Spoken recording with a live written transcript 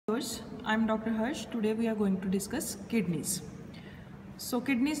course. I'm Dr. Harsh. Today we are going to discuss kidneys. So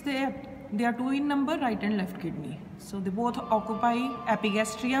kidneys, they are two in number, right and left kidney. So they both occupy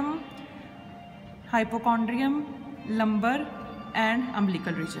epigastrium, hypochondrium, lumbar and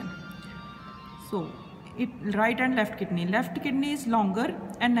umbilical region. So right and left kidney. Left kidney is longer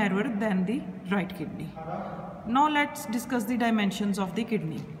and narrower than the right kidney. Now let's discuss the dimensions of the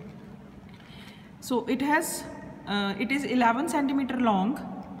kidney. So it is 11 centimeter long,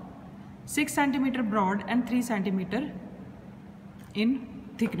 6 centimeter broad and 3 centimeter in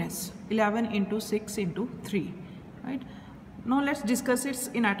thickness. 11 into 6 into 3, right? Now let's discuss its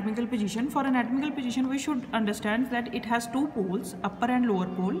anatomical position. For anatomical position, we should understand that it has two poles, upper and lower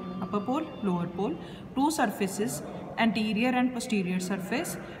pole, upper pole, lower pole, two surfaces, anterior and posterior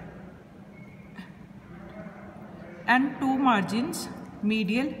surface, and two margins,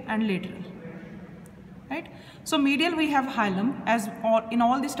 medial and lateral. Right? So medial we have hilum, as in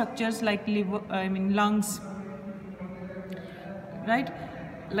all the structures like lungs, right?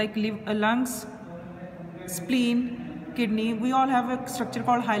 Like lungs, spleen, kidney, we all have a structure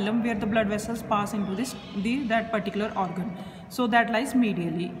called hilum where the blood vessels pass into that particular organ. So that lies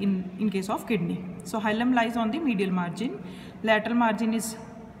medially in case of kidney. So hilum lies on the medial margin, lateral margin is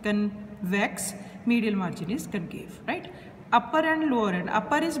convex, medial margin is concave, right? Upper and lower end.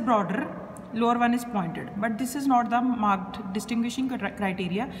 Upper is broader, lower one is pointed, but this is not the marked distinguishing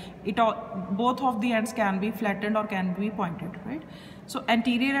criteria. Both of the ends can be flattened or can be pointed, right? So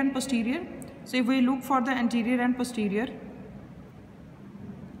anterior and posterior. So if we look for the anterior and posterior,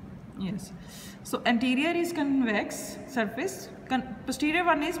 yes, so anterior is convex surface, posterior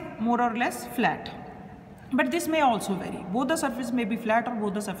one is more or less flat, but this may also vary. Both the surfaces may be flat or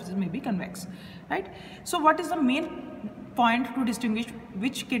both the surfaces may be convex, right? So what is the main point to distinguish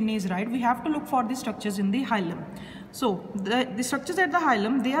which kidney is right? We have to look for the structures in the hilum. So the structures at the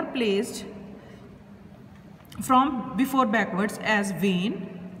hilum, they are placed from before backwards as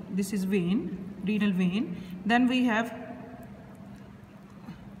vein. This is vein, renal vein. Then we have,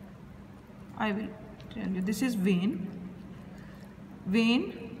 I will tell you, this is vein,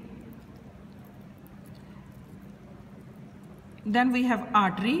 then we have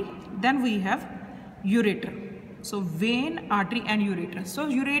artery, then we have ureter. So vein, artery and ureter. So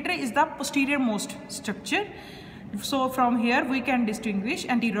ureter is the posterior most structure. So from here we can distinguish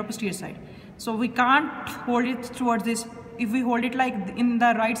anterior posterior side. So we can't hold it towards this. If we hold it like in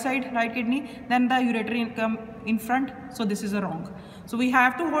the right side, right kidney, then the ureter come in front. So this is wrong. So we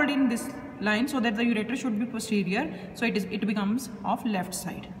have to hold in this line so that the ureter should be posterior. So it becomes of left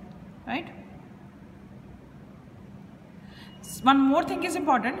side, right? One more thing is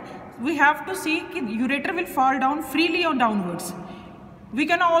important. We have to see that ureter will fall down freely or downwards. We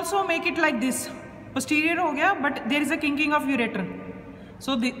can also make it like this. Posterior ho gaya, but there is a kinking of ureter.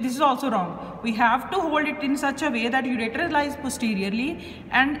 So this is also wrong. We have to hold it in such a way that ureter lies posteriorly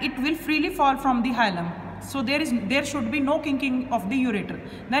and it will freely fall from the hilum. So there should be no kinking of the ureter.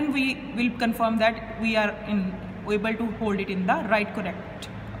 Then we will confirm that we are able to hold it in the right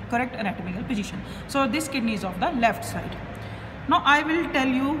correct anatomical position. So this kidney is of the left side. Now I will tell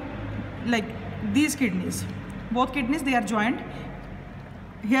you like these kidneys. Both kidneys, they are joined.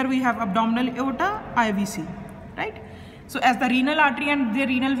 Here we have abdominal aorta, IVC, right? So as the renal artery and the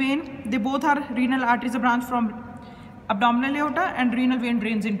renal vein, they both are, renal artery is a branch from abdominal aorta and renal vein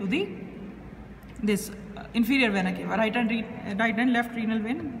drains into this inferior vena cava. Right and left renal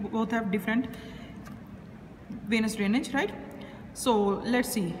vein both have different venous drainage, right? So let's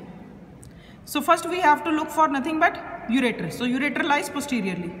see. So first we have to look for nothing but ureter. So ureter lies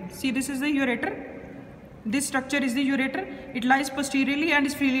posteriorly. See, this is the ureter. This structure is the ureter. It lies posteriorly and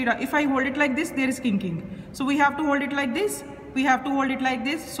is freely. If I hold it like this, there is kinking. So we have to hold it like this. We have to hold it like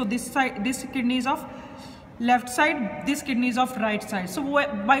this. So this side, this kidney is of left side. This kidney is of right side. So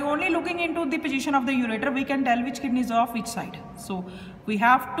by only looking into the position of the ureter, we can tell which kidney is of which side. So we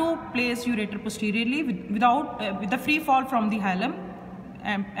have to place ureter posteriorly with the free fall from the hilum.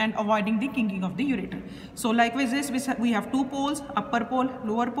 And avoiding the kinking of the ureter. So likewise this, we have two poles, upper pole,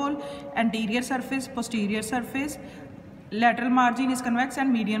 lower pole, anterior surface, posterior surface, lateral margin is convex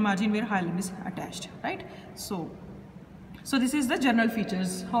and median margin where hilum is attached, right? So this is the general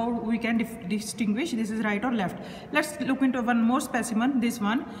features, how we can distinguish this is right or left. Let's look into one more specimen, this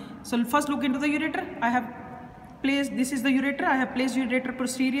one. So first look into the ureter. I have placed, this is the ureter, I have placed ureter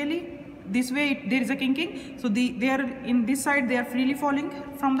posteriorly. This way there is a kinking. So they are in this side, they are freely falling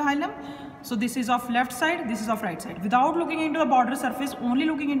from the hilum. So this is of left side, this is of right side. Without looking into the border surface, only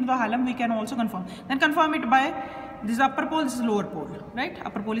looking into the hilum, we can also confirm. Then confirm it by this upper pole, this is lower pole, right?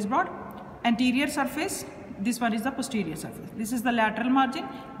 Upper pole is broad. Anterior surface, this one is the posterior surface. This is the lateral margin.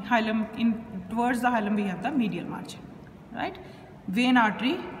 Hilum, towards the hilum we have the medial margin, right? Vein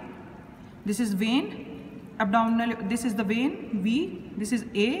artery, this is vein, abdominal, this is the vein, V, this is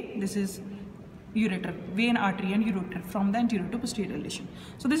A, this is ureter, vein, artery and ureter from the anterior to posterior relation.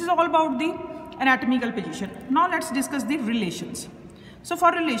 So this is all about the anatomical position. Now let's discuss the relations. So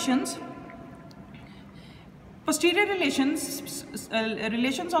for relations, posterior relations,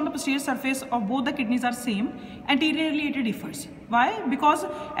 relations on the posterior surface of both the kidneys are same. Anteriorly it differs. Why? Because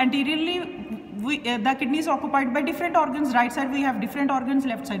anteriorly the kidney is occupied by different organs. Right side we have different organs,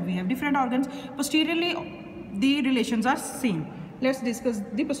 left side we have different organs. Posteriorly the relations are same. Let's discuss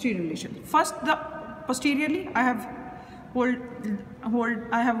the posterior relation. First, the posteriorly I have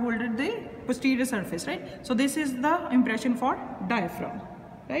holded the posterior surface, right? So this is the impression for diaphragm,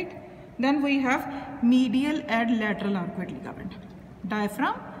 right? Then we have medial and lateral arcuate ligament.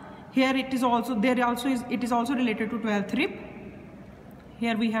 Diaphragm, here it is also, it is also related to 12th rib.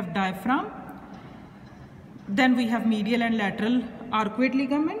 Here we have diaphragm. Then we have medial and lateral arcuate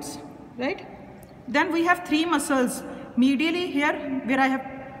ligaments, right? Then we have three muscles. Medially here, where I have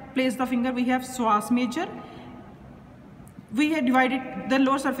placed the finger, we have psoas major. We have divided the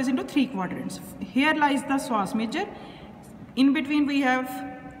lower surface into three quadrants. Here lies the psoas major. In between we have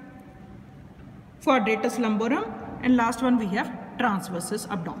quadratus lumborum, and last one we have transversus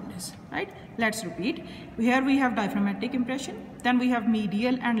abdominis, right? Let's repeat. Here we have diaphragmatic impression, then we have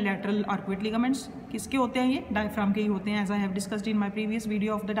medial and lateral arcuate ligaments. किसके होते हैं ये? Diaphragm के ही होते हैं, as I have discussed in my previous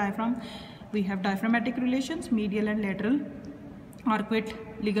video of the diaphragm. We have diaphragmatic relations, medial and lateral arcuate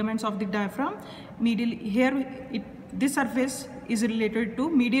ligaments of the diaphragm. Medial, here this surface is related to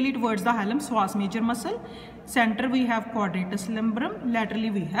medially towards the hilum, psoas major muscle. Center we have quadratus lumborum, laterally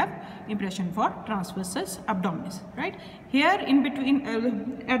we have impression for transversus abdominis, right? Here in between,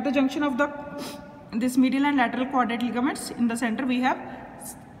 at the junction of this medial and lateral quadrate ligaments, in the center we have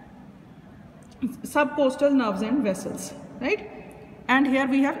subcostal nerves and vessels, right? And here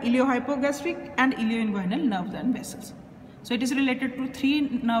we have iliohypogastric and ilioinguinal nerves and vessels. So it is related to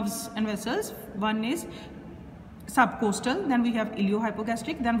three nerves and vessels. One is subcostal, then we have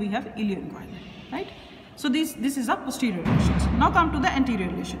iliohypogastric, then we have ilioinguinal, right? So this is a posterior relations. Now come to the anterior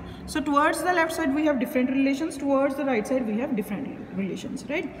relation. So towards the left side we have different relations, towards the right side we have different relations,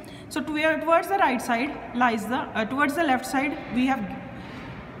 right? So towards the right side lies towards the left side we have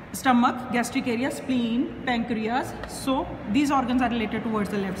stomach, gastric area, spleen, pancreas. So these organs are related towards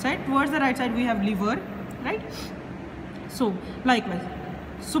the left side. Towards the right side we have liver, right? So likewise,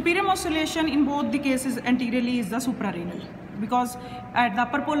 superior oscillation in both the cases anteriorly is the suprarenal, because at the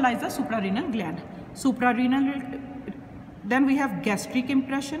upper pole lies the suprarenal gland. Suprarenal, then we have gastric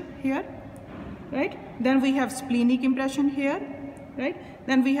impression here, right? Then we have splenic impression here, right?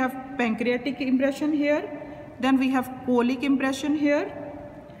 Then we have pancreatic impression here. Then we have colic impression here.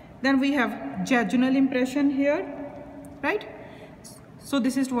 Then we have jejunal impression here, right? So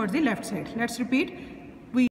this is towards the left side. Let's repeat.